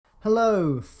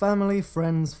Hello, family,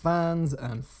 friends, fans,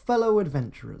 and fellow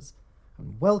adventurers,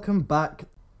 and welcome back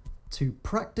to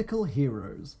Practical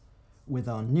Heroes with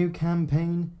our new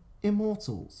campaign,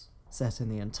 Immortals, set in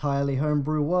the entirely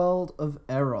homebrew world of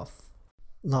Eroth.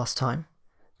 Last time,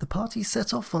 the party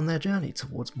set off on their journey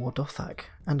towards Mordothak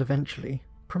and eventually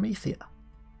Promethea.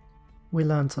 We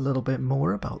learnt a little bit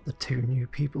more about the two new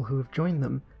people who have joined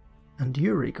them, and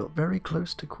Yuri got very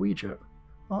close to Quijo,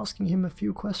 asking him a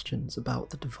few questions about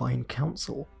the Divine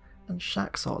Council and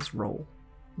Shaxar's role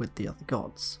with the other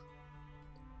gods.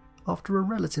 After a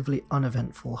relatively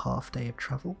uneventful half-day of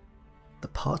travel, the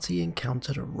party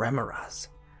encountered a Remoraz,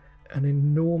 an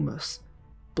enormous,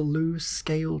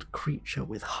 blue-scaled creature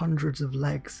with hundreds of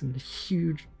legs and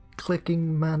huge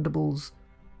clicking mandibles,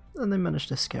 and they managed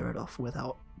to scare it off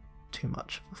without too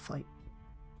much of a fight.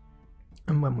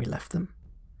 And when we left them,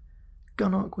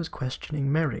 Gunark was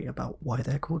questioning Merry about why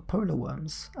they're called polar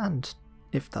worms, and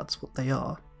if that's what they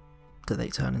are, do they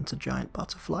turn into giant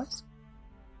butterflies?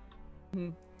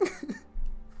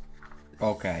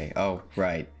 Okay, oh,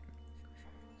 right.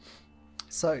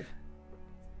 So,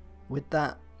 with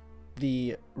that,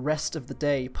 the rest of the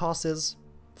day passes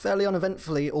fairly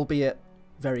uneventfully, albeit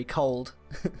very cold.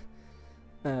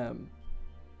 And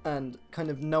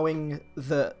kind of knowing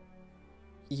that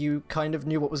you kind of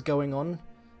knew what was going on,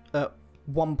 at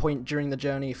one point during the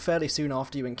journey, fairly soon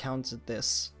after you encountered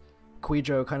this,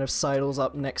 Quijo kind of sidles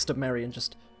up next to Merry and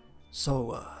just,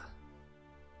 So,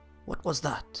 what was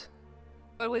that?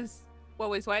 What was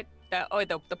what?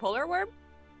 The polar worm?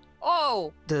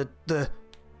 Oh!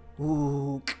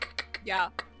 Ooh. Yeah.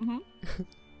 Mm-hmm.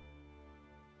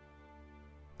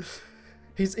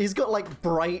 He's got like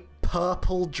bright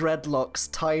purple dreadlocks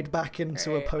tied back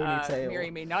into a ponytail. Mary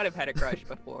may not have had a crush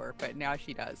before, but now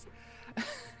she does.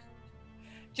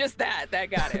 Just that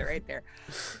got it right there.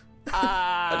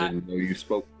 I didn't know you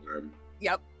spoke worm.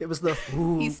 Yep. It was the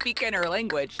ooh. He's speaking her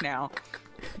language now.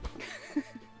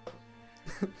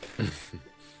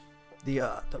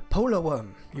 The polar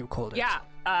worm, you called it. Yeah.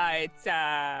 It's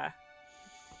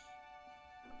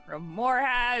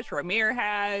Ramir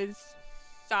has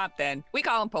something. We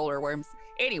call them polar worms.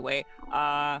 Anyway,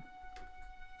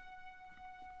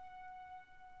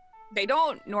 they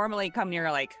don't normally come near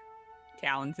like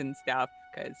towns and stuff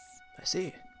because I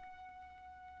see.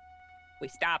 we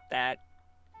stopped that.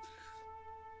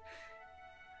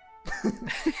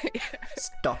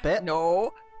 Stop it.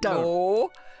 No.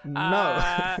 Don't. No.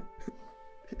 No.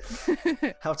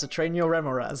 How to train your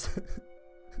Remoraz.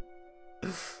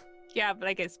 Yeah, but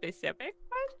like a specific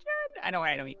question? I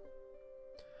don't mean.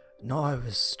 No, I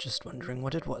was just wondering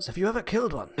what it was. Have you ever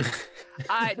killed one?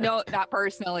 No, not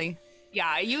personally.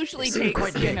 Yeah, it usually They seem takes,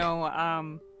 quite big.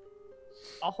 a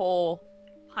whole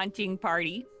hunting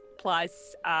party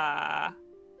plus,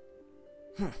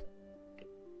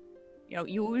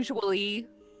 usually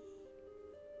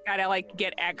gotta like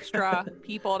get extra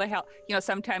people to help.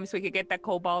 Sometimes we could get the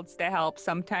kobolds to help.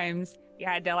 Sometimes you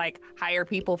had to like hire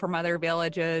people from other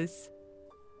villages.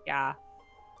 Yeah.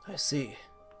 I see.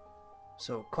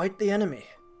 So, quite the enemy.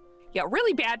 Yeah,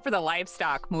 really bad for the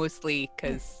livestock mostly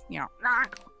because,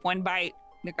 one bite,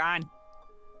 they're gone.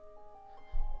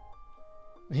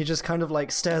 He just kind of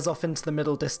like stares off into the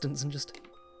middle distance and just,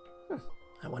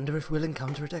 I wonder if we'll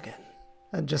encounter it again.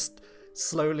 And just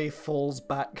slowly falls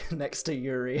back next to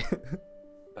Yuri.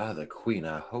 By the queen,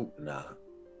 I hope not.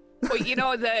 Well,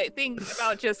 the thing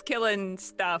about just killing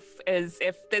stuff is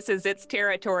if this is its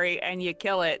territory and you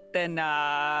kill it, then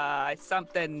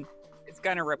something is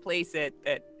going to replace it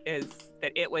that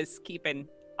it was keeping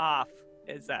off.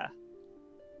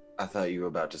 I thought you were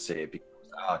about to say it because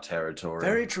our territory.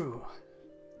 Very true.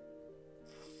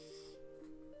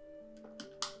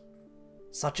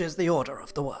 Such is the order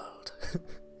of the world.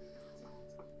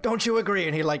 Don't you agree?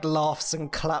 And he like laughs and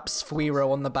claps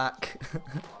Fuiro on the back.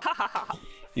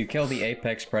 You kill the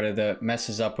apex predator,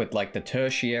 messes up with like the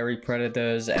tertiary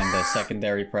predators and the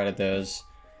secondary predators.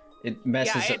 It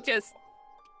messes up.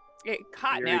 It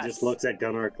caught Yuri us. just looks at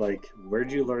Gunark like,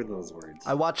 where'd you learn those words?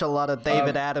 I watch a lot of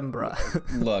David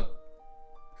Attenborough. Look.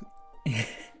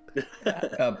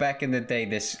 Back in the day,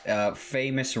 this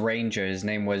famous ranger, his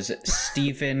name was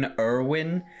Stephen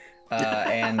Irwin,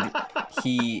 and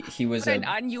he was What an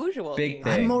a unusual big name.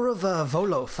 I'm thing. more of a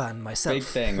Volo fan myself. Big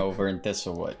thing over in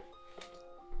Thistlewood.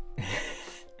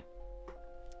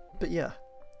 But yeah,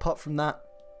 apart from that,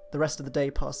 the rest of the day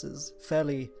passes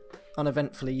fairly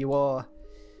uneventfully. You are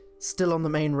still on the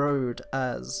main road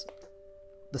as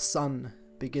the sun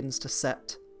begins to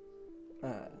set.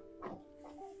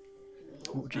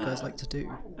 What would you guys like to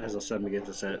do? As the sun begins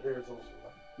to set,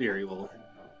 Yuri will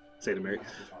say to Mary,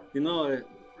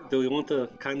 Do we want to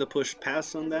kind of push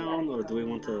past sundown, or do we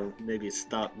want to maybe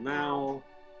stop now,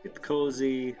 get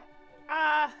cozy?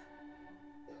 As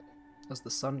the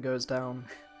sun goes down,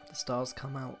 the stars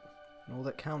come out, and all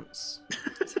that counts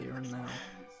is here and now.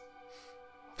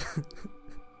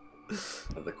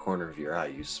 At the corner of your eye,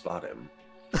 you spot him.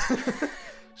 Shia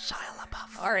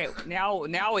LaBeouf. All right,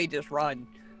 now we just run.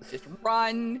 Just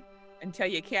run until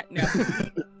you can't. No.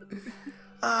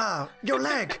 Ah, your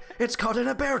leg! It's caught in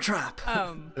a bear trap!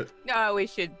 No, we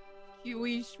should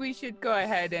go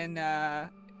ahead and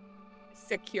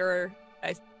secure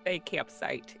a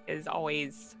campsite is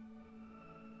always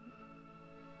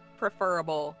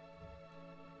preferable.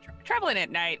 Traveling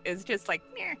at night is just like,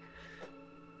 meh.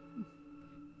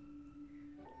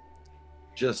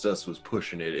 Just us was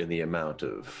pushing it in the amount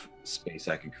of space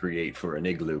I could create for an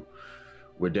igloo.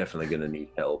 We're definitely gonna need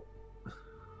help.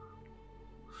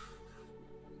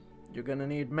 You're gonna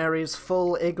need Mary's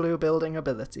full igloo building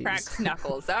abilities. Cracks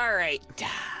knuckles. All right.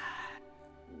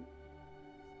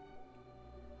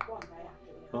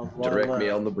 Well, Direct me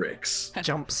on the bricks.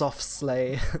 Jumps off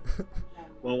sleigh.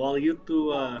 Well, while you two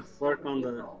work on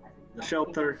the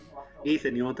shelter,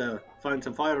 Ethan, you want to find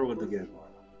some firewood again?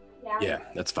 Yeah,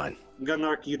 that's fine.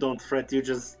 Gunark, you don't fret.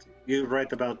 You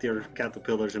write about your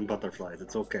caterpillars and butterflies.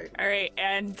 It's okay. All right,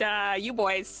 and you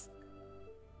boys.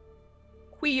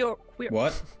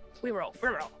 What? We roll.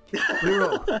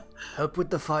 Hero, help with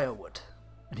the firewood.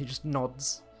 And he just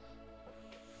nods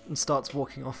and starts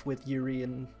walking off with Yuri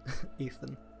and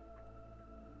Ethan.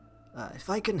 If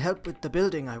I can help with the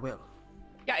building, I will.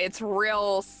 Yeah, it's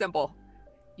real simple.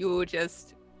 You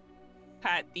just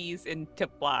pat these into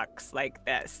blocks like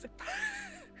this.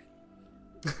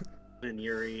 When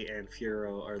Yuri and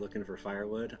Furo are looking for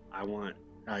firewood, I want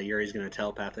Yuri's going to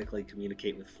telepathically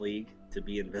communicate with Fleeg to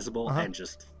be invisible and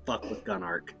just fuck with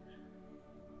Gunark.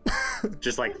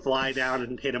 Just like fly down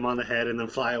and hit him on the head and then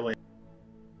fly away.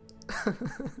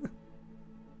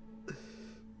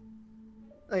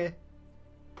 Okay.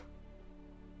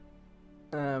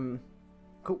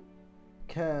 Cool.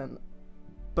 Can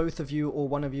both of you or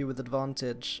one of you with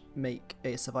advantage make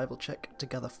a survival check to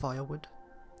gather firewood?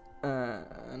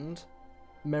 And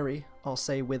Mary, I'll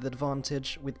say with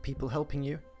advantage with people helping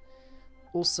you.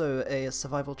 Also a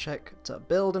survival check to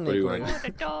build an What do you igloo.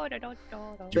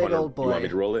 want? Big old boy. You want me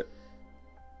to roll it?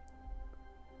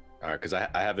 All right, because I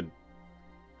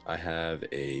have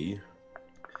a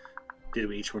Did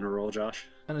we each want to roll, Josh?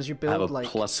 And as you I have build a like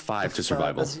 +5 to a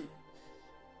survival.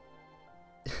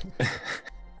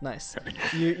 Nice.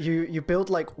 You build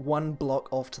like one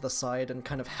block off to the side and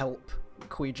kind of help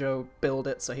Quijo build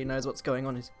it so he knows what's going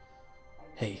on. He's,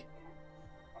 hey,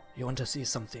 you want to see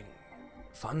something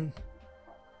fun?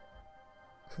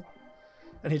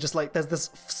 And he just like, there's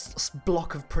this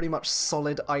block of pretty much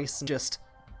solid ice and just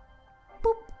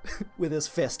boop with his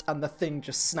fist, and the thing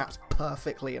just snaps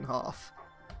perfectly in half.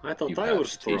 I thought You that have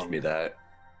was to teach strong. me that.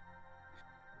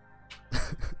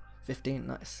 15,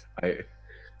 nice. I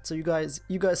So you guys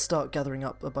start gathering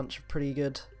up a bunch of pretty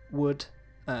good wood.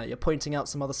 You're pointing out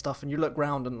some other stuff, and you look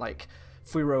round and like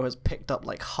Furo has picked up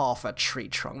like half a tree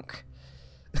trunk.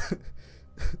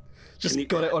 Just Can you-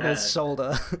 got it on his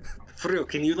shoulder. Frio,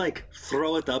 can you like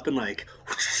throw it up and like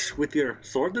whoosh, with your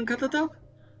sword and cut it up?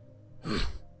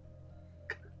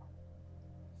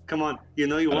 Come on, you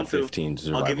know you Got a want to. 15 to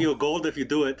I'll give survival. you a gold if you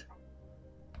do it.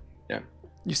 Yeah.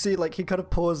 You see, like he kind of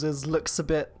pauses, looks a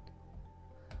bit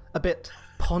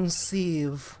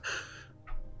pensive.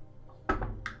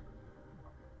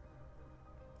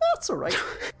 That's all right.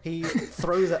 He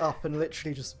throws it up and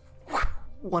literally just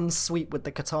one sweep with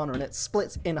the katana, and it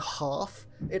splits in half.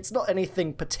 It's not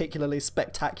anything particularly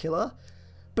spectacular,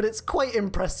 but it's quite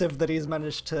impressive that he's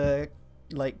managed to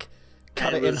like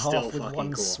cut It it in was still half with fucking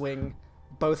one cool. swing.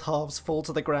 Both halves fall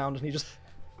to the ground, and he just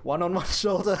one on one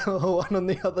shoulder or one on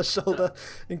the other shoulder,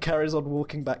 and carries on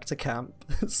walking back to camp,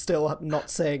 still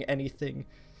not saying anything.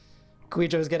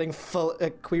 Quijo is getting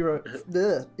Quijo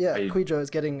is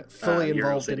getting fully Euro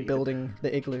involved City. in building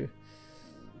the igloo.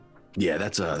 Yeah,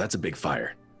 that's a big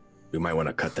fire. We might want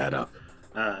to cut that up.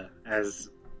 As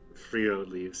Frio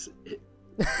leaves,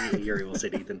 Yuri will say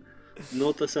to Ethan,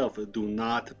 note to self, do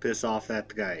not piss off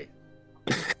that guy.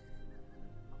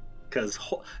 Because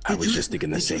I was just thinking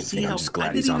the same thing. I'm just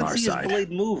glad he's on our side. His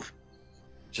blade move.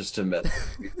 just to mess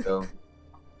with you, though.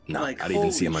 No, Like, I didn't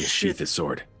even see him holy unsheath shit. his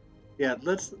sword. Yeah,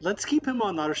 let's keep him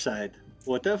on our side,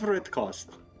 whatever it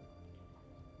costs.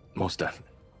 Most definitely.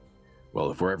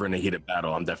 Well, if we're ever in a heated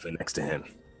battle, I'm definitely next to him.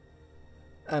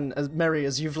 And as Mary,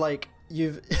 as you've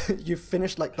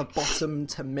finished like the bottom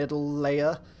to middle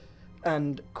layer,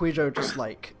 and Quijo just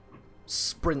like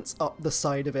sprints up the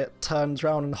side of it, turns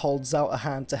around and holds out a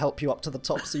hand to help you up to the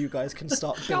top so you guys can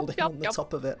start building on the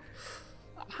top of it.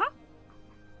 Uh-huh.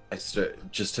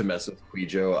 Just to mess with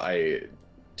Quijo, I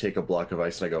take a block of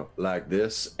ice and I go, like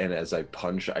this, and as I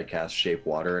punch, I cast Shape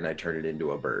Water and I turn it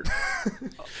into a bird.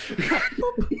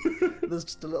 There's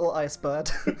just a little ice bird.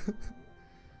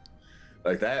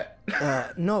 Like that?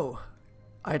 No.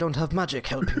 I don't have magic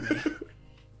helping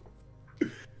me.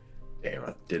 Damn,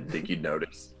 I didn't think you'd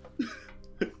notice.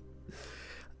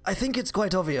 I think it's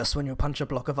quite obvious when you punch a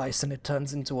block of ice and it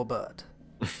turns into a bird.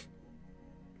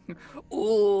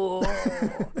 Ooh.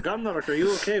 Gunlock, are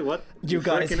you okay? What? You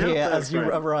guys freaking out hear there, as you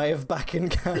friend? arrive back in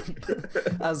camp,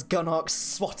 as Gunark's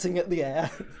swatting at the air.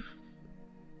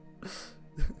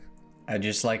 I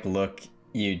just like look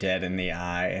you dead in the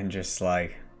eye and just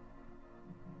like,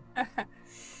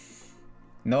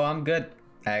 no, I'm good.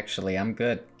 Actually, I'm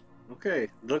good. Okay,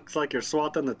 looks like you're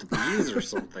swatting at the bees or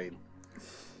something.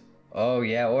 Oh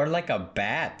yeah, or like a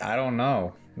bat. I don't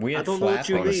know. We I had don't know what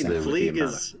you flappers. mean. Honestly, with the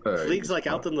amount of- Fleeg's like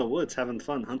out in the woods having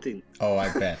fun hunting. Oh,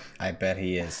 I bet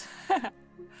he is.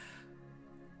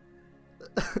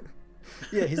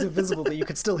 Yeah, he's invisible, but you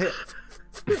can still hit.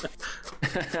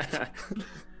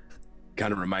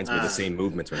 Kind of reminds me of the same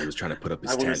movements when he was trying to put up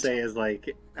his I want to tent. say is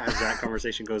like, as that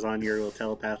conversation goes on, Yuri will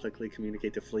telepathically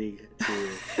communicate to Fleeg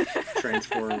to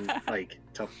transform, like,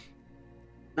 to,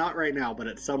 not right now, but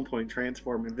at some point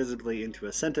transform invisibly into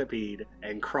a centipede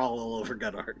and crawl all over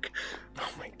Gunark. Oh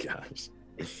my gosh.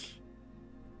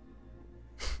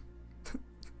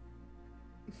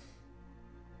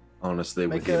 Honestly,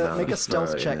 Make with the amount make a of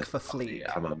stealth fur in check this for body,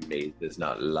 Fleeg. I'm amazed it's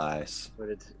not lice. Would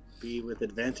it be with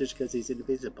advantage because he's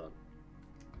invisible?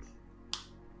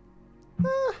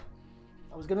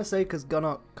 I was gonna say because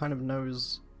Gunark kind of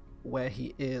knows where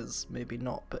he is, maybe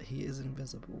not, but he is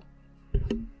invisible.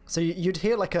 So you'd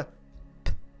hear like a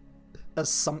as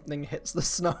something hits the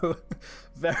snow,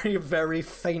 very, very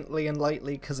faintly and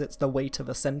lightly, because it's the weight of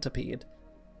a centipede.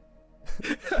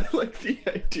 I like the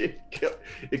idea.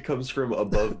 It comes from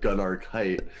above Gunark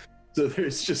height, so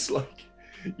there's just like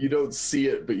you don't see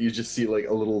it, but you just see like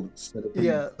a little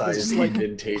Yeah, there's just like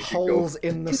indentation holes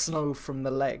in the snow from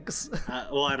the legs.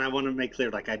 Well, and I want to make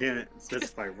clear, like, I didn't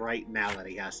specify right now that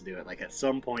he has to do it, like, at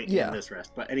some point in this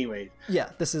rest. But anyway, Yeah,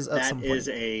 this is at some that point. is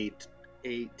a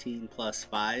 18 plus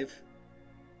 5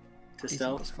 to 18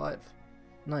 stealth. plus 5.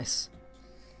 Nice.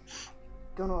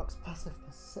 Gunark's passive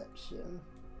perception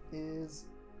is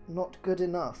not good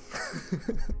enough.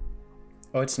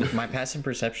 Oh, it's my passive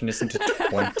perception isn't a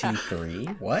 23.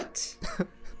 What?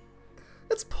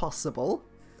 It's possible.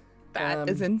 That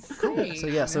is Cool. insane. So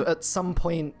yeah, so at some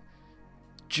point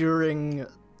during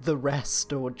the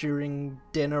rest or during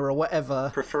dinner or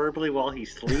whatever, Preferably while he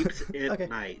sleeps at Okay.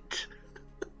 night.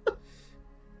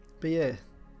 but yeah,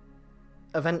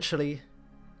 eventually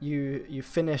you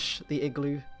finish the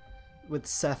igloo with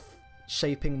Seth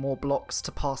shaping more blocks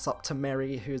to pass up to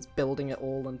Mary, who's building it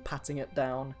all and patting it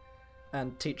down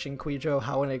and teaching Quijo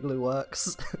how an igloo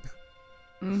works.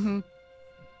 Mm-hmm.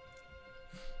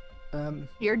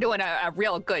 You're doing a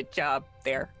real good job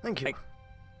there. Thank you. Like-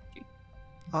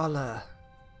 I'll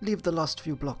leave the last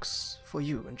few blocks for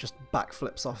you, and just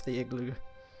backflips off the igloo.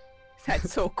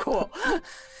 That's so cool.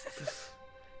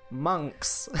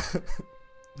 Monks.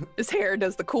 His hair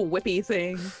does the cool whippy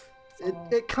thing.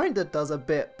 It kind of does a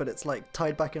bit, but it's like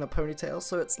tied back in a ponytail,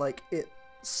 so it's like it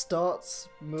starts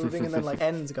moving and then like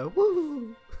ends go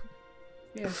woo.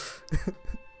 Yeah.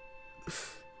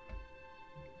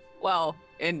 Well,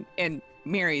 in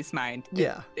Mary's mind,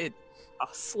 Yeah. it a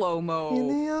slow In mo.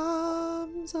 the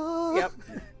arms of. Yep.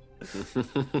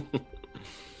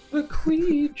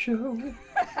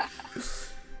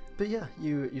 But yeah,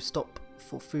 you stop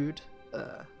for food.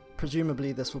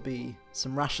 Presumably this will be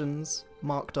some rations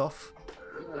marked off.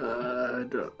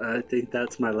 I think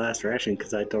that's my last ration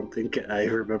because I don't think I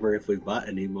remember if we bought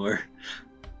any more.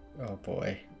 Oh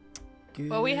boy.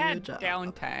 Well, we had Good job.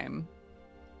 downtime.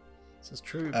 This is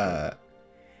true.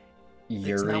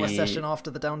 Yuri. It's now a session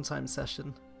after the downtime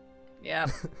session. Yeah.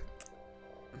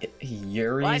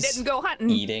 Yuri's Well, I didn't go hunting.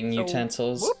 eating so-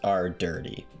 utensils Whoop. are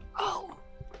dirty. Oh.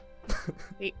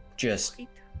 Wait, Just wait.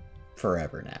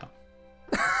 forever now.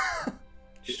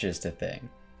 It's just a thing.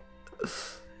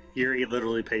 Yuri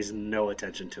literally pays no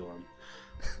attention to him.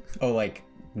 Oh, like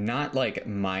not like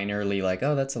minorly, like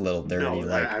oh that's a little dirty. No,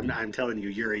 like I'm telling you,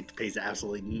 Yuri pays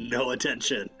absolutely no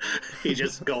attention. He's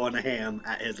just going ham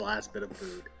at his last bit of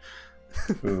food.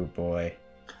 oh boy.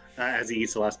 As he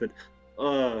eats the last bit.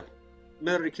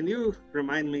 Mary, can you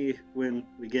remind me when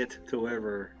we get to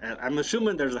wherever? I'm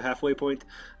assuming there's a halfway point.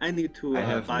 I need to. I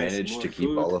have buy some managed more to keep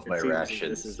food. all of It my seems like rations,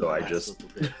 this is so the I last just-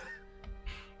 little bit.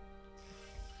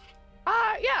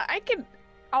 Yeah, I could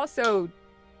also,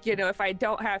 if I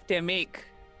don't have to make,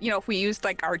 if we used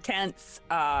like our tents,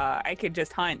 I could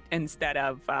just hunt instead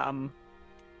of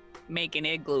making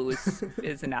igloos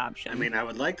is an option. I mean, I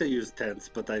would like to use tents,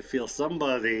 but I feel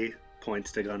somebody,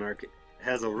 points to Gunark,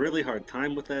 has a really hard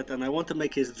time with that, and I want to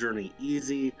make his journey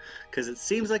easy, because it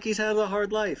seems like he's had a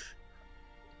hard life.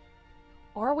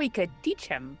 Or we could teach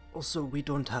him. Also, we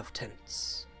don't have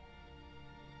tents.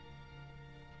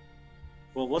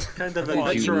 Well, what kind of Well,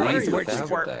 adventure you are leave you? without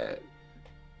for? that.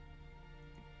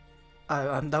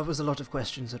 That was a lot of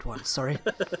questions at once, sorry.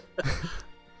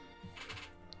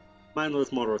 Mine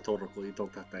was more rhetorical, you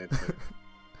don't have to answer.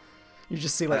 You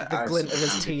just see like the glint of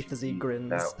his teeth as he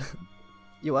grins.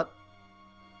 You what?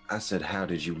 I said, how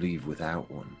did you leave without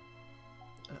one?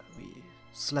 We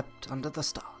slept under the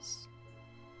stars.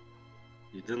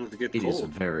 You didn't get It is cold.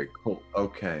 very cold.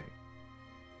 Okay.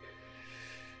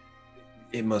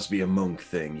 It must be a monk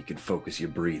thing. You can focus your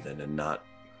breathing and not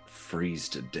freeze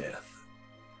to death.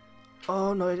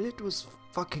 Oh no, it was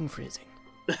fucking freezing.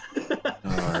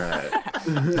 Alright.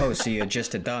 Oh, so you're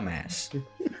just a dumbass.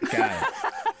 Got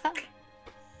it.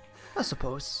 I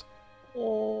suppose.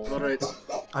 Alright.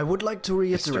 I would like to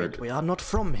reiterate, started- we are not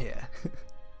from here.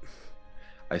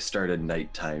 I start a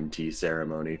nighttime tea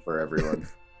ceremony for everyone.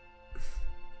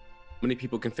 How many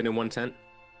people can fit in one tent?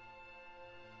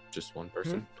 Just one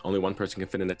person? Only one person can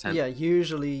fit in a tent? Yeah,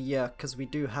 usually, yeah, because we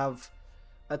do have...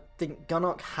 I think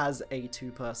Gunnock has a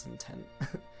 2-person tent.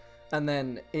 And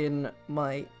then in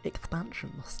my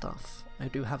expansion stuff, I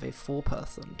do have a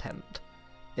 4-person tent.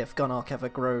 If Gunnock ever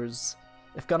grows...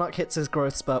 If Gunnock hits his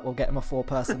growth spurt, we'll get him a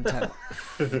 4-person tent.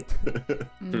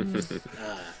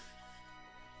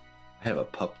 I have a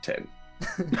pup tent.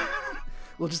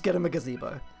 We'll just get him a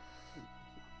gazebo.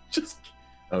 Just...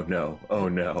 Oh no. Oh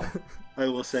no. I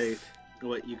will say,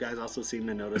 what you guys also seem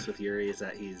to notice with Yuri is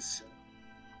that he's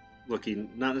looking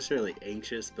not necessarily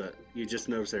anxious, but you just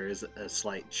notice there is a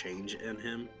slight change in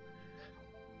him.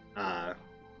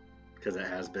 Because it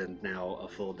has been now a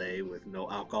full day with no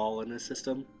alcohol in his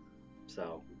system.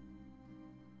 So.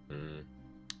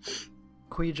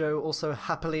 Quijo also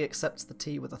happily accepts the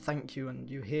tea with a thank you, and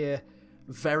you hear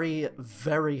very,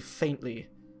 very faintly,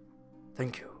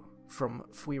 "Thank you," from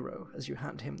Fuiro as you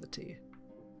hand him the tea.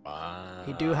 Wow.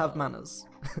 He do have manners.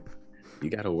 You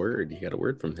got a word. You got a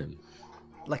word from him.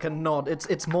 Like a nod.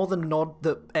 It's more the nod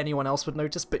that anyone else would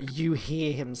notice, but you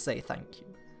hear him say thank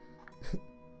you.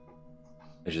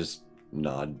 I just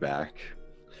nod back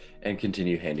and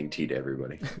continue handing tea to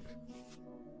everybody.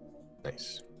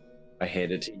 Nice. I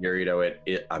hand it to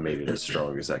Yurito. I made it as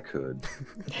strong as I could.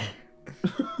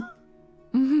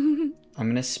 I'm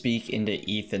gonna speak into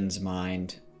Ethan's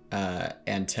mind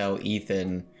and tell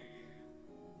Ethan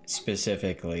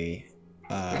specifically,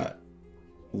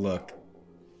 look,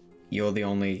 you're the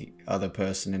only other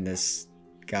person in this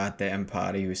goddamn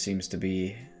party who seems to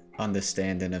be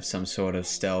understanding of some sort of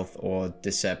stealth or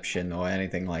deception or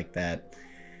anything like that.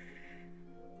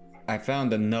 I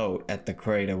found a note at the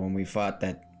crater when we fought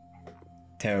that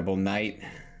terrible night,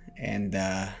 and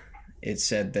it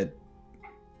said that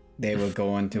they were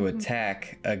going to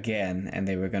attack again, and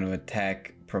they were going to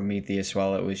attack Prometheus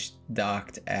while it was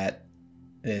docked at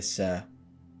this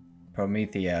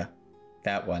Promethea,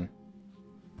 that one.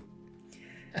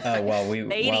 While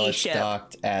it's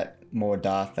docked at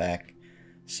Mordathak.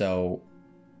 So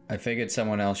I figured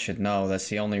someone else should know. That's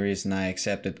the only reason I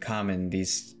accepted Common.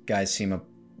 These guys seem a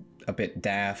bit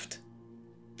daft.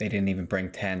 They didn't even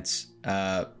bring tents.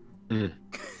 But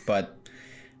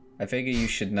I figure you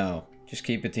should know. Just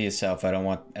keep it to yourself. I don't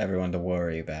want everyone to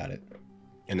worry about it.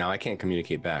 And now I can't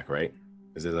communicate back, right?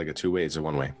 Is it like a two-way? Is it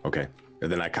one way? Okay.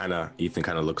 And then Ethan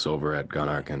kind of looks over at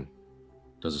Gunark and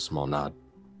does a small nod.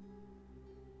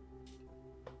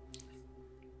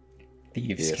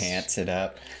 Thieves can't sit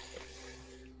up.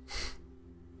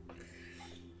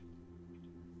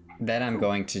 Then I'm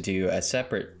going to do a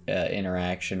separate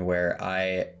interaction where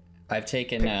I've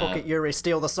taken Pickpocket Yuri,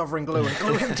 steal the sovereign glue and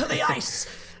glue him to the ice.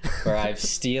 Where I've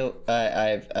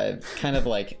kind of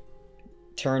like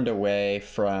turned away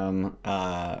from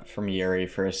Yuri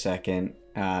for a second,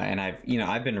 and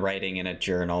I've been writing in a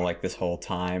journal like this whole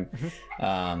time,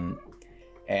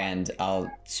 and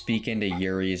I'll speak into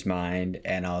Yuri's mind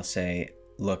and I'll say,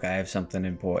 "Look, I have something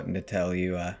important to tell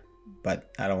you,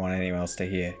 but I don't want anyone else to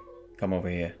hear. Come over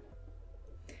here."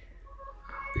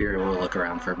 Yuri will look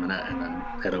around for a minute and then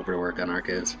head over to where Gunark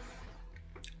is.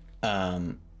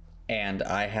 And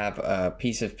I have a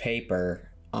piece of paper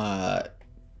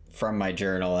from my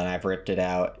journal, and I've ripped it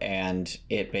out, and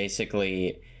it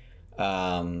basically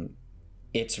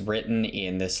it's written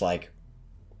in this like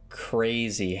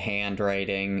crazy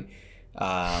handwriting,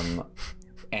 and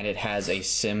it has a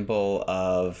symbol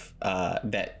of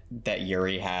that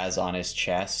Yuri has on his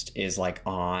chest is like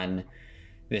on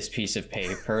this piece of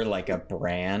paper, like a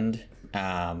brand.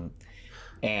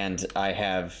 And I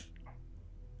have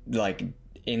like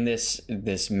in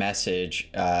this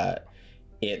message,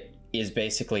 it is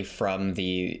basically from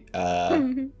the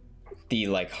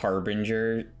like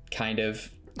Harbinger kind of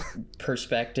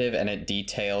perspective, and it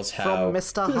details how From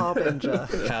Mr. Harbinger.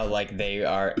 how like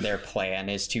their plan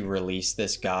is to release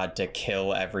this god to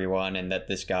kill everyone, and that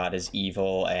this god is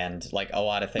evil, and like a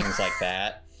lot of things like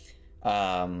that.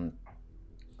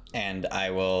 And I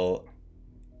will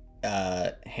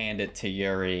hand it to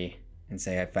Yuri and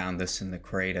say, I found this in the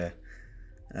crater.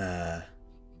 I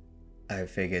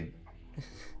figured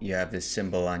you have this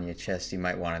symbol on your chest, you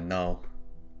might want to know.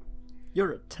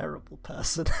 You're a terrible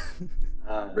person.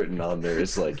 Written on there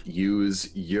is like, use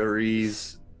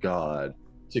Yuri's god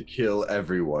to kill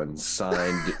everyone.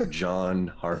 Signed, John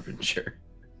Harbinger.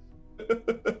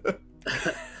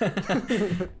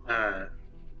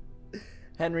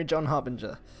 Henry John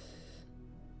Harbinger.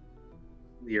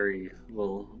 Yuri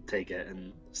will take it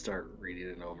and start reading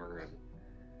it over, and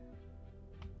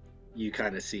you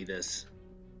kind of see this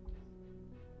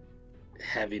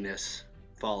heaviness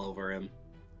fall over him.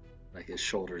 Like his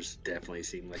shoulders definitely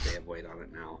seem like they have weight on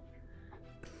it now.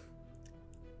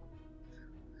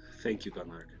 Thank you,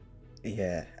 Gunnar.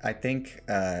 Yeah, I think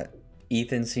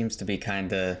Ethan seems to be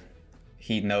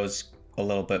he knows a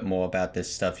little bit more about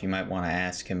this stuff. You might want to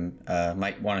ask him,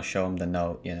 might want to show him the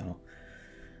note, you know.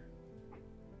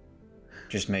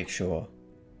 Just make sure.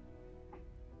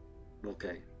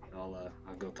 Okay, I'll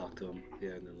go talk to him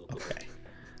here in a little bit.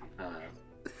 Okay.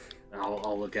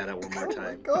 I'll look at it one more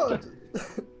time. God.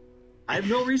 I have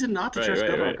no reason not to trust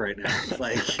Gunnar right. right now.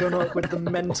 Like Gunnar with the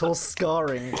mental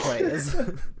scarring players.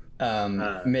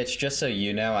 Mitch, just so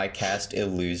you know, I cast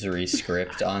illusory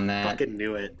script on that. fucking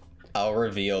knew it. I'll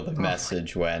reveal the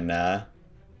message when and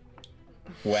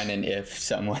if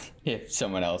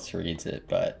someone else reads it,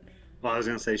 but Well, I was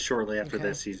gonna say shortly after Okay.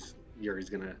 this, Yuri's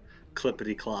gonna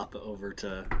clippity clop over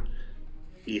to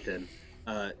Ethan.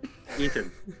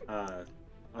 Ethan,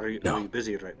 are you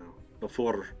busy right now?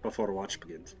 Before watch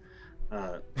begins.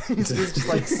 he's just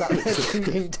like sat there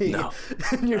drinking tea. No.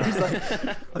 And you're just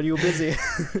like, are you busy?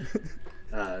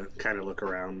 Kind of look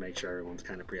around, make sure everyone's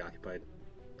kind of preoccupied.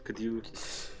 Could you?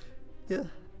 Yeah.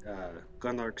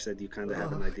 Gunnar said you kind of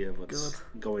have an idea of what's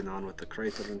going on with the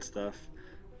crater and stuff.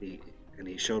 He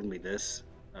showed me this.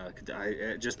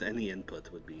 Just any input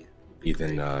would be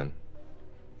Ethan great.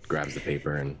 grabs the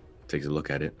paper and takes a look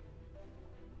at it.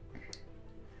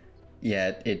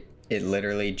 yeah, it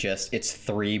literally just, it's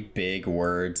 3 big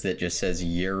words that just says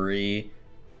Yuri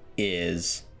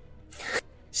is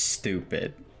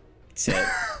stupid. It's it.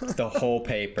 It's the whole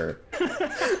paper.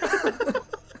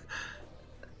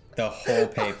 The whole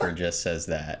paper just says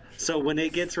that. So when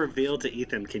it gets revealed to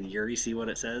Ethan, can Yuri see what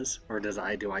it says, or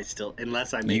do I still?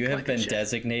 Unless I make You have like a been shit.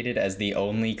 designated as the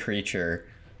only creature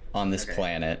on this Okay.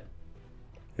 planet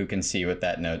who can see what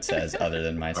that note says other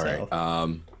than All myself.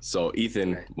 right. So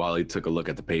Ethan, Okay. while he took a look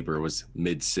at the paper, was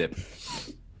mid sip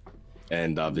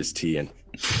and of his tea, and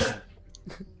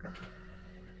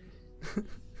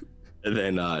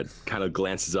then kind of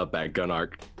glances up at Gunnar.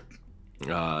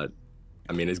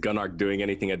 I mean, is Gunnar doing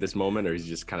anything at this moment, or is he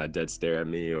just kind of dead stare at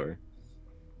me, or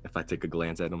if I take a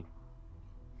glance at him?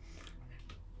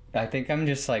 I think I'm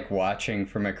just like watching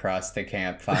from across the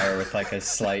campfire with like a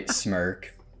slight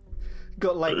smirk.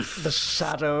 Got like the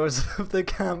shadows of the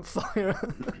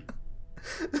campfire.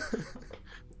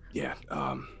 Yeah,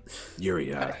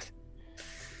 Yuri,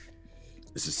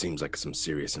 seems like some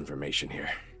serious information here.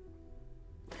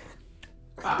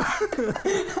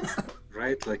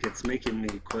 Right? Like it's making me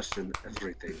question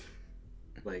everything.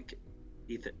 Like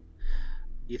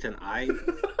Ethan, I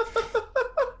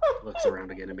looks around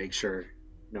again to make sure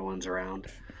no one's around.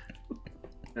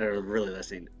 They're really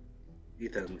listening.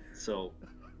 Ethan, so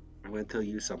I'm going to tell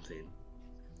you something.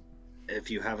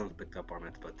 If you haven't picked up on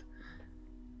it, but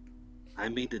I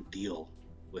made a deal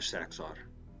with Saxar.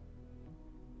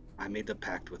 I made a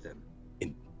pact with him.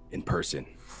 In person,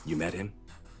 you met him?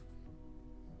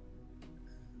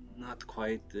 Not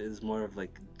quite. It's more of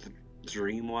like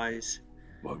dream-wise.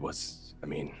 What was? I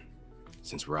mean,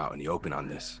 since we're out in the open on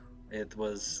this, It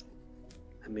was,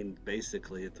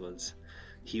 basically it was,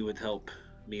 he would help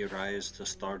me rise to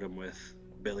stardom with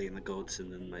Billy and the Goats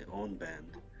and then my own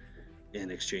band in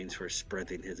exchange for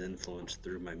spreading his influence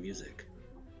through my music.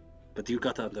 But you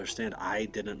got to understand, I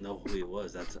didn't know who he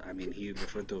was. He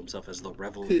referred to himself as the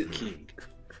Revelry King.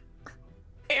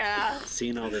 Yeah.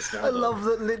 Seeing all this now. I love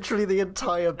that literally the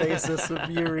entire basis of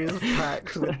Yuri is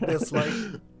packed with this, like,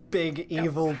 big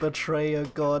evil betrayer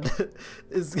god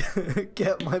is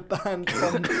get my band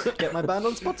on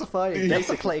Spotify and get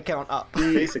the play count up.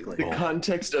 Basically. The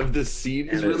context of the scene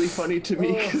is really funny to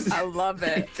me because I love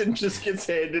it. Ethan just gets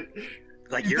handed.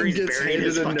 Like Ethan Yuri's gets buried handed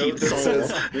his a fucking note that soul.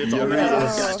 says It's Yuri already is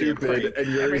goddamn stupid, great. and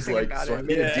Yuri's Everything like, about so it. I'm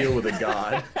gonna deal with a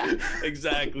god.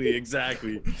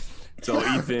 Exactly. So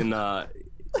Ethan,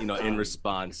 in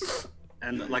response,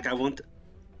 And like I want,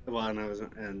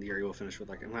 and Yuri will finish with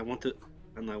like, and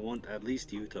I want at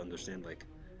least you to understand, like,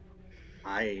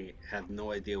 I have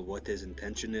no idea what his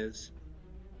intention is.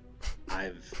 I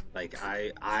am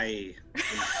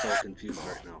so confused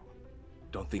right now.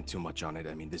 don't think too much on it.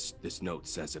 I mean, this note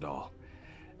says it all.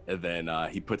 And then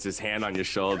he puts his hand on your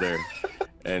shoulder,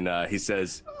 and he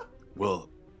says, "We'll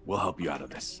help you out of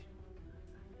this.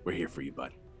 We're here for you,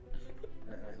 bud."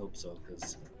 I hope so,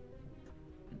 because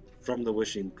from the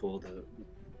wishing pool,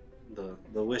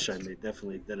 the wish I made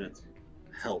definitely didn't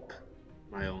help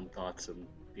my own thoughts and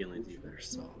feelings either.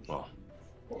 So Well,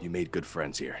 you made good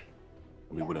friends here.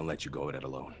 We wouldn't let you go at it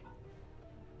alone.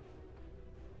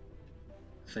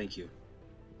 thank you.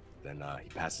 Then he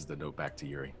passes the note back to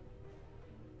Yuri.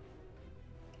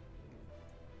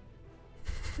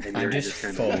 And I'm Yuri just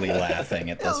kinda- fully laughing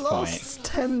at It this point. lasts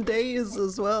 10 days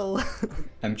as well.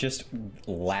 I'm just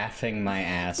laughing my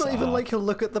ass It's not off. even like he'll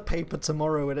look at the paper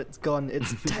tomorrow and it's gone.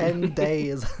 It's 10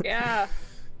 days. Yeah.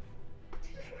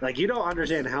 Like, you don't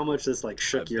understand how much this like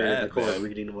shook I Yuri in the bet, core man.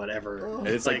 reading whatever. Oh. And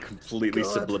it's like completely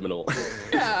God. subliminal.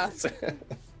 Yeah.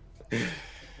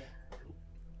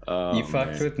 Oh, You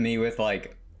fucked man. with me with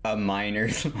like a minor.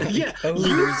 Like, Yeah, oh,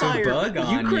 you there's fired, a bug you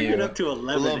on cranked you. it up to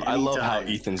 11. I love how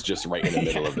anytime. Ethan's just right in the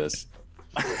middle of this.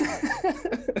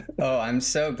 Oh, I'm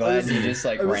so glad you just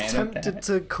like I was ran at tempted that.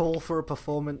 to call for a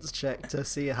performance check to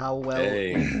see how well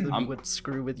Hey, Ethan I'm- would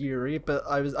screw with Yuri, but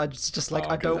I was just like, Oh,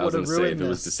 I 'cause don't was want to gonna say, ruin if it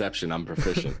was this. deception, I'm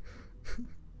proficient.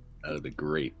 That would be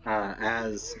great.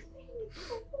 As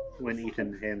when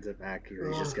Ethan hands it back,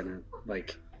 Yuri's just gonna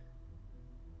like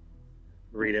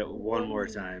read it one more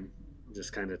time,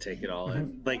 just kind of take it all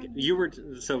in. Like, you were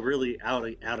so really out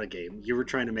of game. You were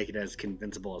trying to make it as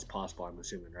convincible as possible. I'm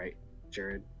assuming, right,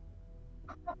 Jared?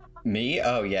 Me?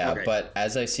 Oh yeah, Okay. but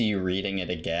as I see you reading it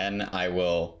again, I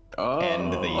will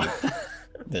end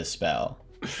the spell.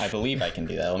 I believe I can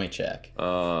do that. Let me check.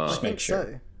 I Just make think sure.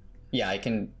 so. Yeah, I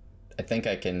can. I think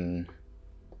I can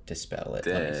dispel it.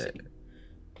 Let me see.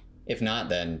 If not,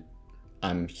 then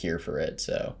I'm here for it.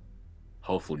 So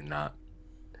Hopefully not.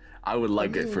 I would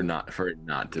like it for it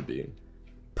not to be.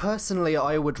 Personally,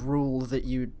 I would rule that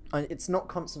it's not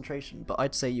concentration, but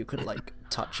I'd say you could like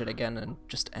touch it again and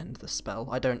just end the spell.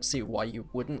 I don't see why you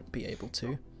wouldn't be able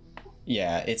to,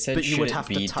 yeah, it said but you should would it have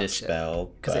to be touch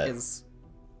dispelled. because but... it is.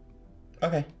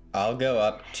 Okay, I'll go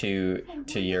up to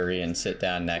Yuri and sit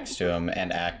down next to him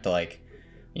and act like,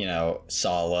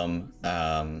 solemn.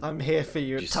 I'm here for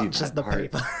you. you see Touches that the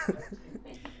part? paper.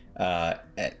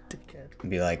 And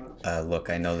be like, look,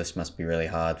 I know this must be really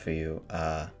hard for you.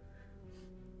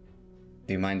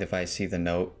 Do you mind if I see the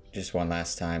note just one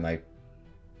last time? I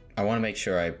want to make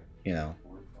sure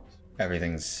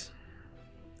everything's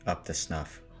up to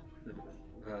snuff.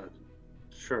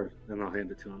 Sure. Then I'll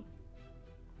hand it to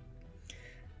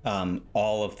him.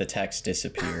 All of the text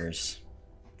disappears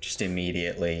just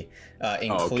immediately,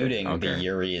 including the okay.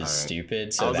 Yuri is All right. stupid.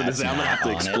 I So was gonna that's say I'm gonna not have to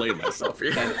on explain it. myself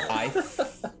here. And I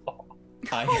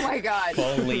Oh my god.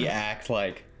 fully act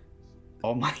like,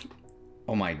 oh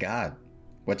my god,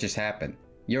 what just happened?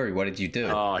 Yuri, what did you do?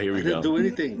 Oh, here I we didn't go. do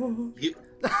anything.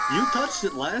 You touched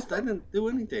it last. I didn't do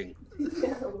anything.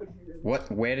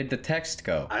 Where did the text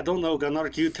go? I don't know, Gunnar.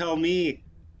 You tell me.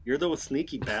 You're the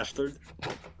sneaky bastard.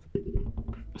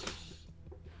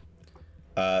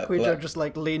 Guido just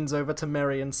like leans over to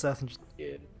Mary and Seth and just,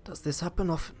 does this happen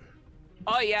often?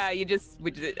 Oh yeah, you just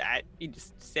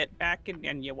sit back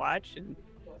and you watch and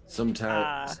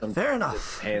Sometimes Fair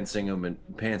enough. pantsing them and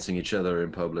pantsing each other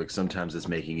in public. Sometimes it's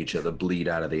making each other bleed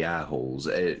out of the eye holes.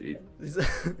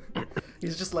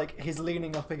 He's just like, he's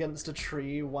leaning up against a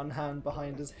tree, one hand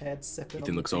behind his head, sipping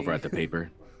Ethan on looks the over tea. at the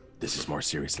paper. This is more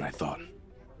serious than I thought.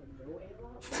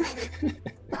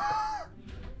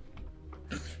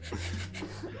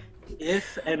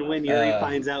 If and when Yuri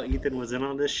finds out Ethan was in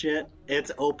on this shit,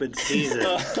 it's open season.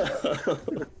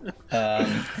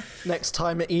 Next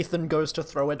time Ethan goes to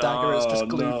throw a dagger, it's just Oh,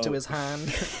 glued no. to his hand.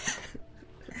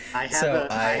 I have So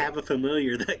I have a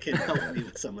familiar that can help me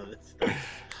with some of this stuff.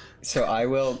 So I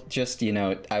will just,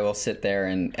 I will sit there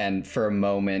and for a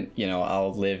moment,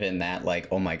 I'll live in that like,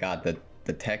 oh my god,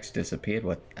 the text disappeared.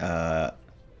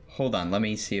 hold on, let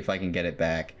me see if I can get it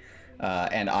back.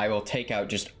 And I will take out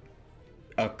just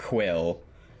a quill,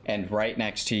 and right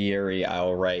next to Yuri,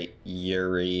 I'll write,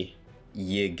 Yuri,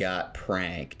 you got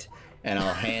pranked. And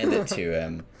I'll hand it to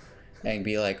him and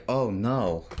be like, oh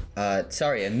no,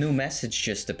 sorry, a new message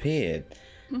just appeared.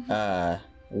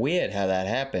 Weird how that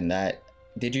happened.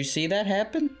 Did you see that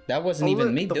happen? That wasn't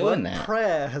even me doing that. The word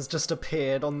prayer has just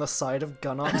appeared on the side of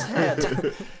Gunar's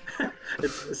head.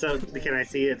 So, can I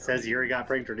see it says Yuri got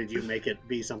pranked, or did you make it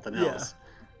be something else?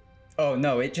 Oh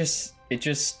no, it just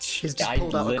I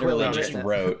pulled out a quill literally and just written it.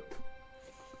 wrote.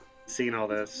 Seeing all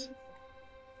this,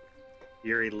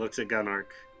 Yuri looks at Gunark.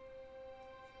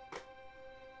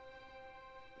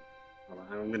 Hold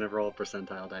on, I'm gonna roll a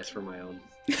percentile dice for my own.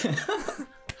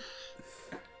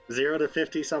 0 to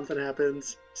 50 something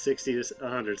happens, 60 to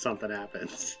 100 something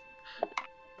happens.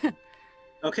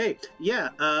 Okay, yeah,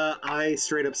 I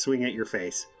straight up swing at your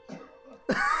face.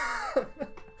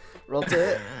 Roll to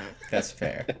it. That's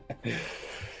fair.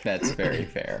 That's very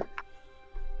fair.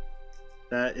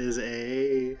 That is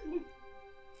a...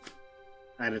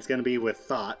 And it's gonna be with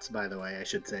thoughts, by the way, I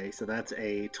should say. So that's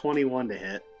a 21 to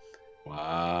hit.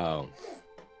 Wow.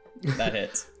 That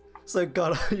hits. So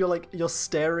God, you're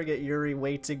staring at Yuri,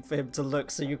 waiting for him to look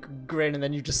so you can grin, and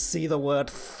then you just see the word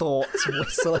thoughts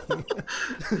whistling.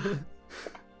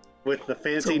 With the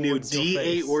fancy new Towards your D8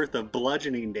 face. worth of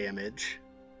bludgeoning damage,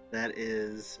 that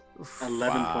is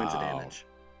 11 points of Wow. damage.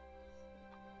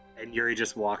 And Yuri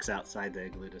just walks outside the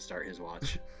igloo to start his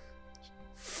watch.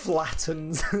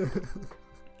 Flattens.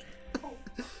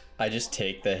 I just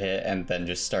take the hit and then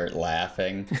just start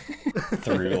laughing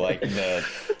through like the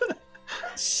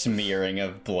smearing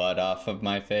of blood off of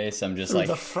my face. I'm just Through like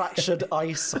the fractured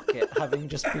eye socket having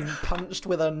just been punched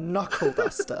with a knuckle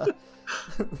duster.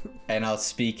 and I'll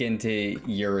speak into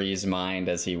Yuri's mind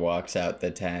as he walks out the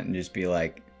tent and just be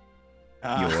like,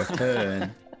 your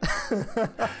turn.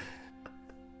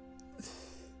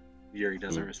 Yuri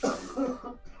doesn't respond.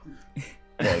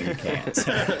 Well, you can't.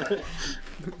 So.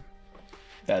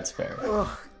 That's fair.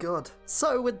 Oh God.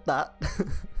 So with that,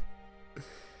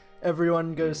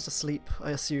 everyone goes to sleep,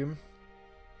 I assume.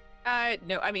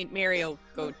 No, I mean, Mary will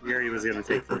go. Yuri was gonna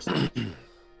take first.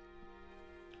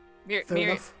 Fair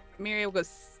enough. Mary will go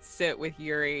sit with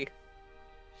Yuri.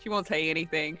 She won't say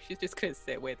anything. She's just gonna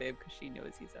sit with him because she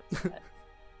knows he's upset.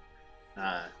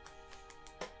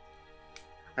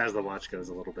 As the watch goes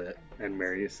a little bit, and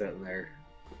Mary is sitting there,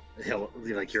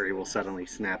 Yuri will suddenly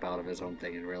snap out of his own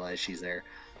thing and realize she's there.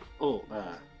 Oh,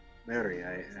 Mary,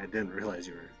 I didn't realize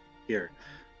you were here.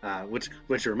 Which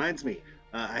reminds me,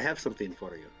 I have something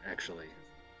for you, actually.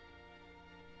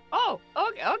 Oh,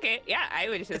 okay, yeah, I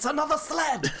would just. It's another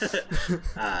sled.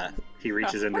 He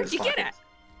reaches into Where'd his you get pockets.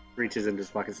 Reaches into his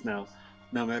pockets now.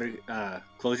 Now, Mary,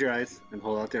 close your eyes and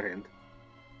hold out your hand.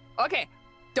 Okay,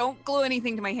 don't glue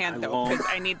anything to my hand I though, won't. because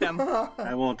I need them.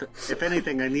 I won't. If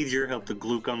anything, I need your help to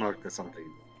glue Gunark to something.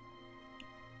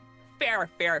 Fair.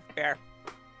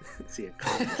 See,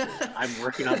 accomplices. I'm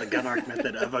working on the Gunark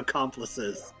method of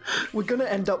accomplices. We're gonna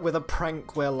end up with a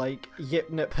prank where, like,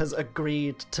 Yipnip has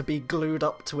agreed to be glued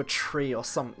up to a tree or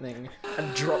something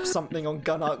and drop something on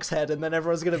Gunark's head, and then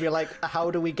everyone's gonna be like,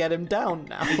 how do we get him down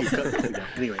now?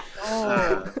 Anyway,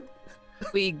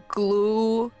 We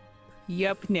glue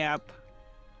Yupnap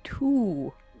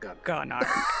to Gunark. Gunnar.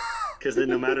 Because then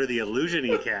no matter the illusion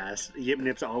he casts,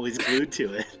 Yipnip's always glued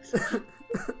to it.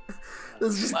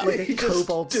 There's just like a He just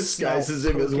kobold disguises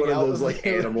snout him as one poking of out those like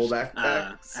the- animal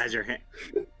backpacks. As your hand,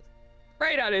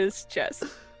 Right on his chest.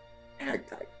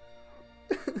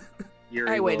 Yuri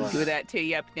I will, wouldn't do that to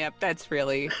Yupnap. That's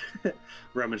really.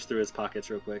 rummage through his pockets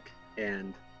real quick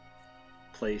and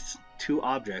place 2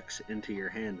 objects into your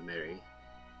hand, Mary,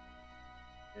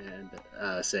 and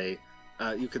say,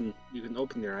 "You can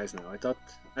open your eyes now. I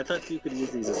thought you could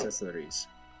use these accessories."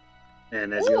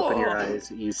 And as you open your Ooh. eyes,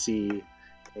 you see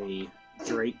a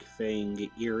Drake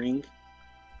Fang earring.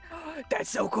 That's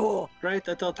so cool. Right,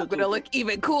 I thought I'm that gonna look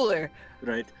even cooler.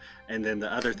 right. And then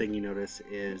the other thing you notice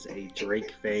is a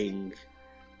Drake Fang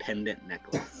pendant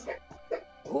necklace.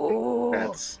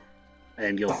 Oh.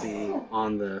 And you'll see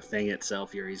on the thing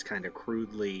itself, Yuri's kind of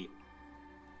crudely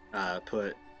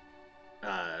put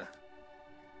a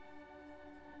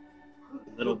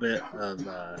little bit of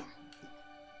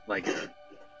like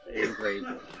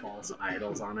engraved false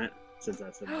idols on it, since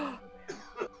that's the name of the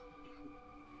band.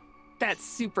 That's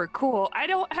super cool. I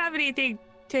don't have anything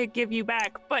to give you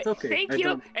back, but It's okay. thank I you.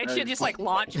 don't- And she'll just like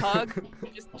launch hug,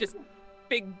 just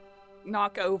big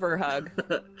knock over hug.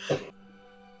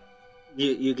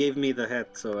 You gave me the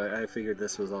hat, so I figured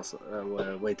this was also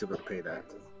a way to repay that.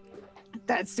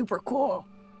 That's super cool.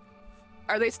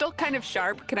 Are they still kind of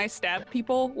sharp? Can I stab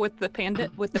people with the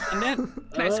pendant? Can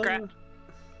I scratch?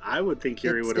 I would think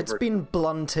Yuri would have. It's been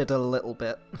blunted a little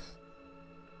bit.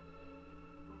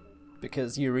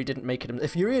 Because Yuri didn't make it.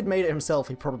 If Yuri had made it himself,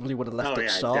 he probably would have left it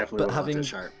sharp. But having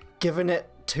given it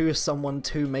to someone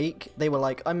to make, they were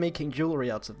like, I'm making jewelry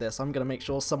out of this. I'm going to make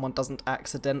sure someone doesn't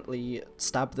accidentally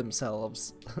stab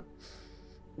themselves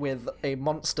with a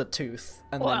monster tooth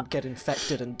and then get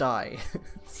infected and die.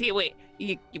 See, wait,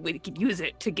 you could use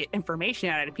it to get information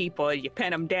out of people. You pin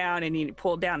them down and you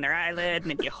pull down their eyelid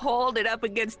and then you hold it up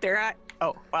against their eye.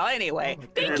 Oh, well, anyway,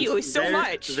 thank you so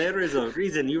much. There is a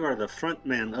reason you are the front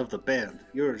man of the band.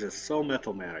 You are just so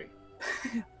metal, Mary.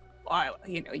 Well,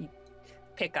 you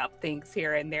pick up things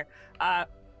here and there.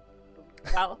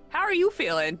 Well, how are you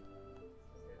feeling?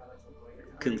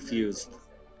 Confused.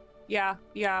 Yeah.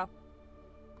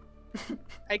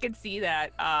 I can see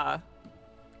that.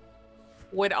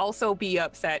 Would also be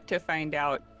upset to find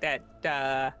out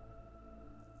that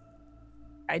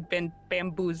I'd been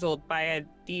bamboozled by a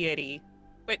deity.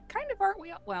 But kind of aren't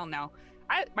we? Well, no.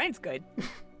 Mine's good.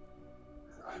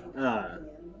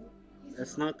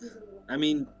 It's not... I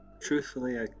mean,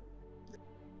 truthfully,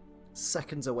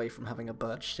 Seconds away from having a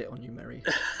bird shit on you, Mary.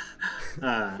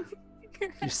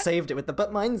 You saved it with the,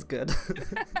 but mine's good.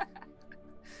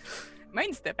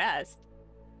 Mine's the best.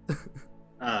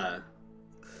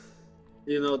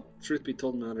 Truth be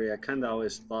told, Mary, I kind of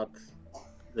always thought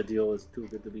the deal was too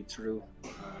good to be true.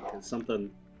 'Cause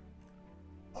something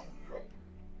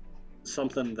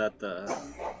that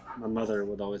my mother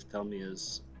would always tell me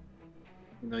is,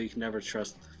 you can never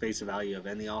trust the face value of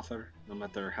any offer, no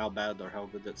matter how bad or how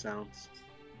good it sounds.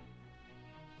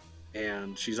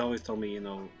 And she's always told me,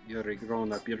 you're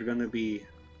growing up, you're going to be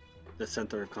the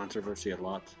center of controversy a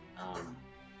lot.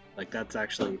 That's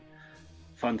actually,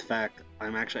 fun fact,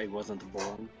 I wasn't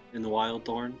born in the Wild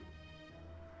Thorn.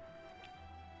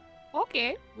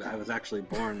 Okay. I was actually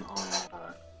born on,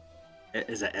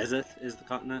 is it Ezeth is the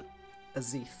continent?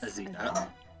 Azith.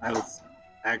 I was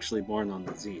actually born on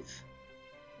the Zeeth.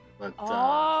 But,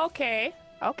 okay.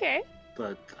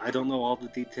 But I don't know all the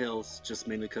details, just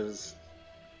mainly because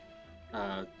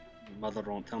mother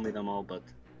won't tell me them all, but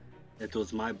it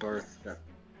was my birth that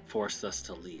forced us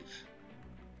to leave.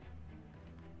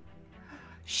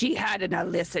 She had an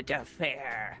illicit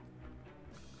affair.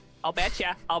 I'll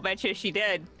betcha she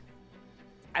did.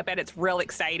 I bet it's real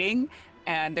exciting,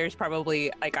 and there's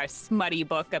probably like a smutty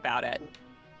book about it.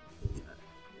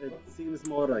 It seems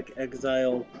more like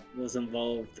exile was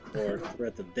involved or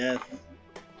threat of death.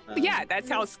 Yeah, that's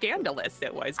how scandalous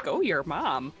it was. Go your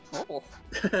mom. Oh.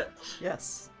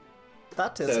 Yes.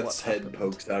 That is Seth's what head happened.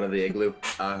 pokes out of the igloo.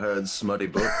 I heard smutty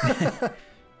book.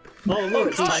 Oh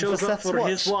look, he time shows for up Seth's for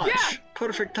his watch. Yeah.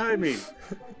 Perfect timing.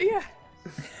 Yeah.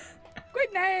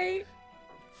 Good night.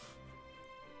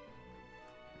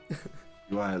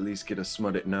 Do I at least get a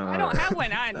smutty? No. I don't have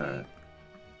one on me.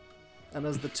 And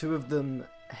as the two of them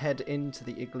head into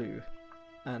the igloo,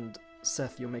 and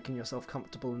Seth, you're making yourself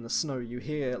comfortable in the snow, you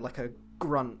hear like a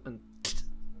grunt and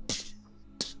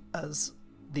as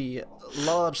the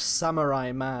large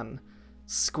samurai man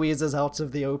squeezes out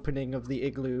of the opening of the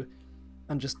igloo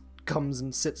and just comes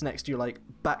and sits next to you, like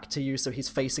back to you, so he's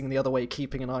facing the other way,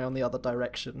 keeping an eye on the other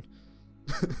direction.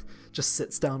 Just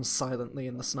sits down silently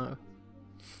in the snow.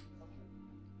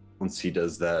 Once he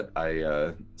does that,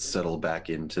 I settle back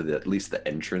into at least the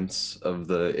entrance of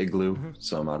the igloo,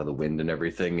 so I'm out of the wind and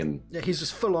everything. And yeah, he's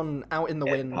just full on out in the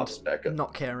wind, pops back up.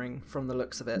 not caring from the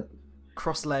looks of it.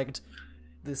 Cross-legged,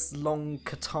 this long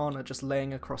katana just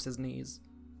laying across his knees.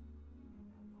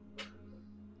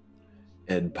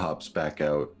 Ed pops back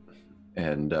out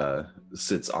and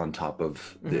sits on top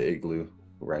of the igloo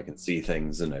where I can see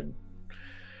things, and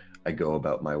I go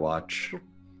about my watch.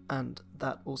 And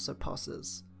that also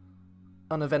passes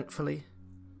uneventfully.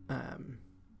 And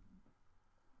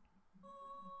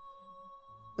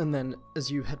then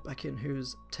as you head back in,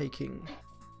 who's taking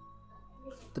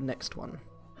the next one?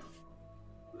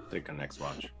 Take a next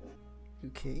watch.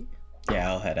 Okay.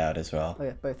 Yeah, I'll head out as well. Oh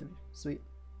yeah, both of you. Sweet.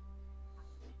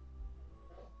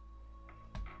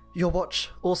 Your watch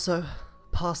also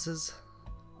passes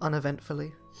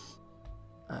uneventfully.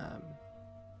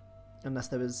 Unless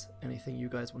there was anything you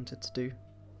guys wanted to do.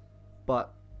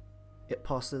 But it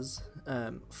passes.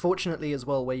 Fortunately as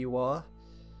well, where you are,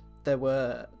 there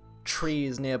were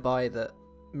trees nearby that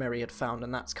Mary had found,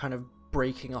 and that's kind of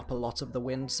breaking up a lot of the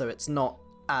wind, so it's not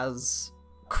as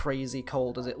crazy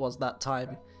cold as it was that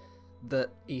time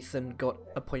that Ethan got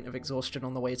a point of exhaustion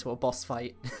on the way to a boss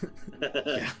fight.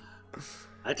 Yeah.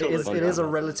 I It totally is, forgot it is a about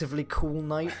that. relatively cool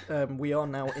night. We are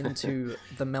now into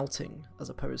the melting as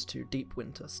opposed to deep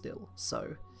winter still.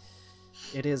 So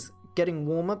it is getting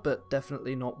warmer, but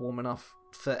definitely not warm enough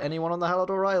for anyone on the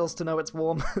Halador Isles to know it's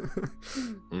warm.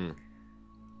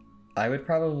 I would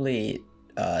probably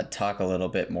talk a little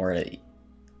bit more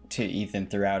to Ethan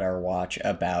throughout our watch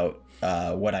about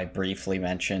what I briefly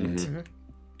mentioned,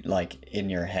 like in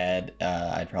your head.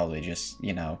 I'd probably just,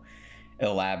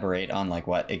 elaborate on like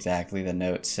what exactly the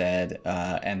note said,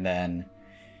 and then,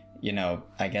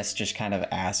 I guess just kind of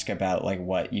ask about like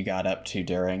what you got up to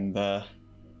during the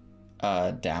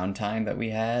downtime that we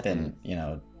had, and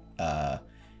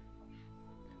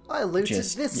I looted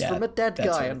Just- this yeah, from a dead that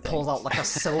guy sort of and pulls thing. out like a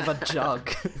silver jug.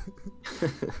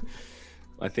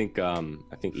 I think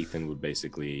Ethan would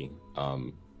basically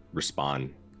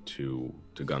respond to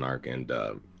Gunark, and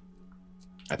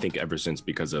I think ever since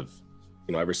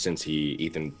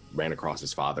Ethan ran across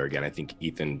his father again, I think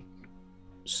Ethan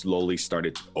slowly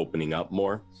started opening up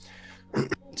more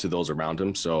to those around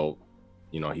him. So,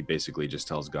 he basically just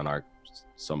tells Gunark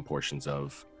some portions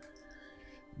of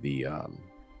the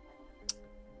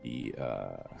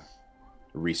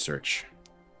research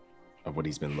of what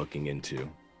he's been looking into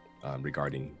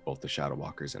regarding both the Shadow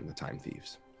Walkers and the Time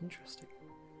Thieves. Interesting.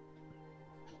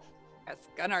 Yes,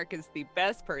 Gunark is the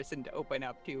best person to open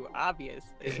up to,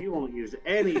 obviously. He won't use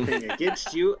anything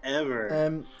against you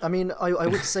ever. I mean, I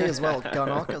would say as well,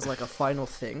 Gunark, as like a final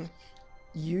thing,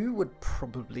 you would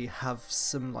probably have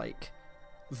some like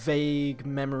vague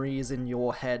memories in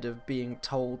your head of being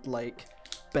told like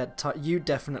bedtime. You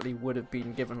definitely would have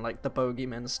been given like the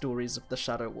bogeyman stories of the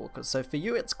Shadow Walkers. So for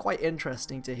you, it's quite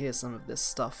interesting to hear some of this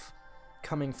stuff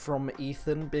coming from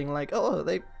Ethan, being like, "Oh,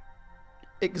 they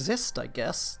exist, I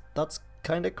guess." That's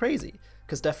kind of crazy,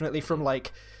 because definitely from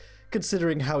like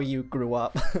considering how you grew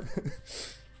up,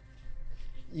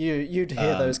 you'd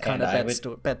hear those kind and I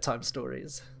of bedtime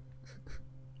stories.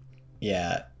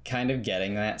 Yeah, kind of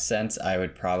getting that sense. I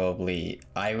would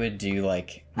do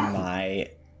like I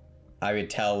would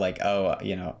tell like, oh,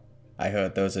 I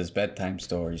heard those as bedtime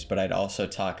stories, but I'd also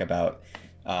talk about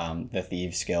the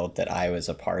Thieves Guild that I was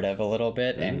a part of a little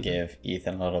bit, and give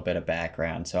Ethan a little bit of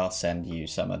background. So I'll send you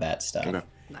some of that stuff. Okay.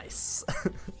 Nice.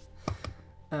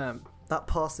 That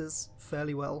passes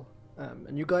fairly well,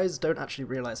 and you guys don't actually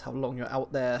realize how long you're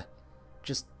out there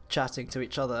just chatting to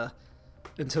each other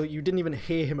until you didn't even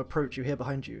hear him approach. You hear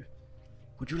behind you,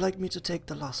 "Would you like me to take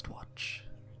the last watch?"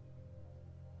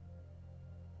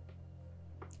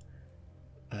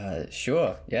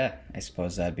 Sure. Yeah, I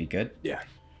suppose that'd be good. Yeah,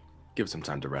 give some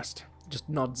time to rest. Just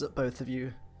nods at both of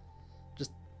you,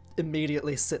 just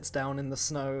immediately sits down in the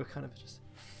snow, kind of just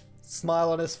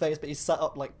smile on his face, but he's sat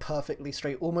up like perfectly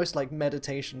straight, almost like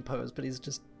meditation pose, but he's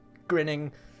just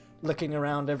grinning, looking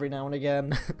around every now and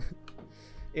again.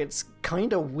 It's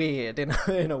kind of weird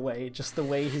in a way, just the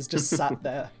way he's just sat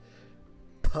there,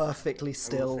 perfectly I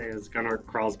still. will say as Gunnar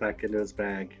crawls back into his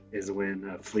bag is when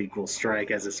Fleek will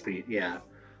strike as his feet. Yeah.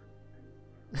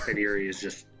 And Yuri is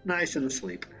just nice and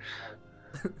asleep.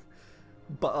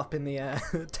 Butt up in the air,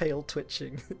 tail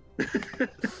twitching. A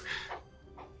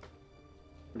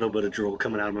little bit of drool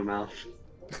coming out of my mouth.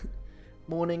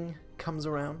 Morning comes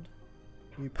around.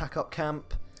 You pack up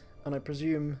camp, and I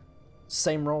presume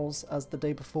same roles as the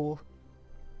day before.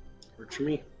 Works for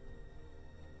me.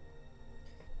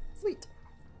 Sweet.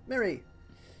 Mary.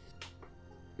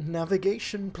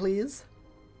 Navigation, please.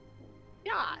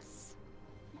 Yes.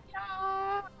 Yes.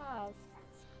 I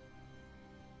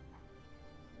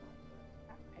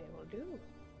will do.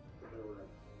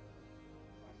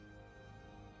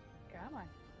 Come on,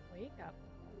 wake up.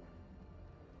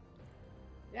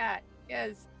 That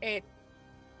is a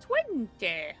 20.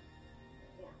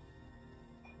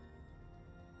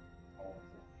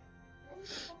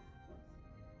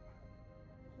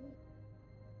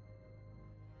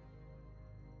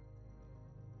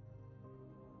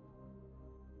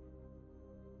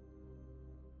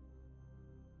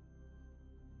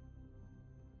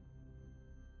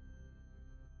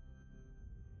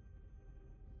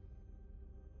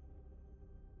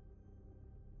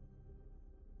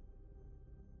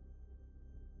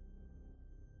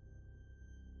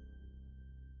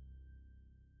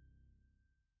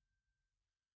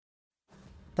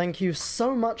 Thank you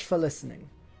so much for listening.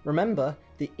 Remember,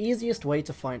 the easiest way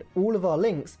to find all of our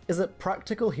links is at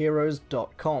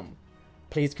practicalheroes.com.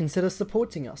 Please consider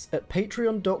supporting us at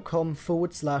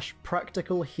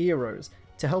patreon.com/practicalheroes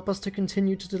to help us to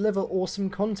continue to deliver awesome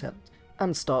content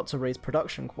and start to raise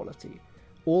production quality.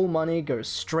 All money goes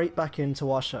straight back into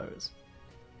our shows.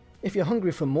 If you're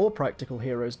hungry for more Practical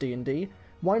Heroes D&D,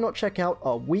 why not check out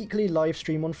our weekly live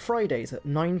stream on Fridays at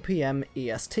 9 PM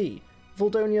EST,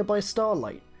 Voldonia by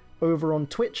Starlight, over on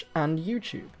Twitch and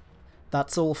YouTube.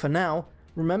 That's all for now.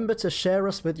 Remember to share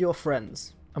us with your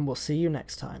friends, and we'll see you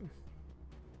next time.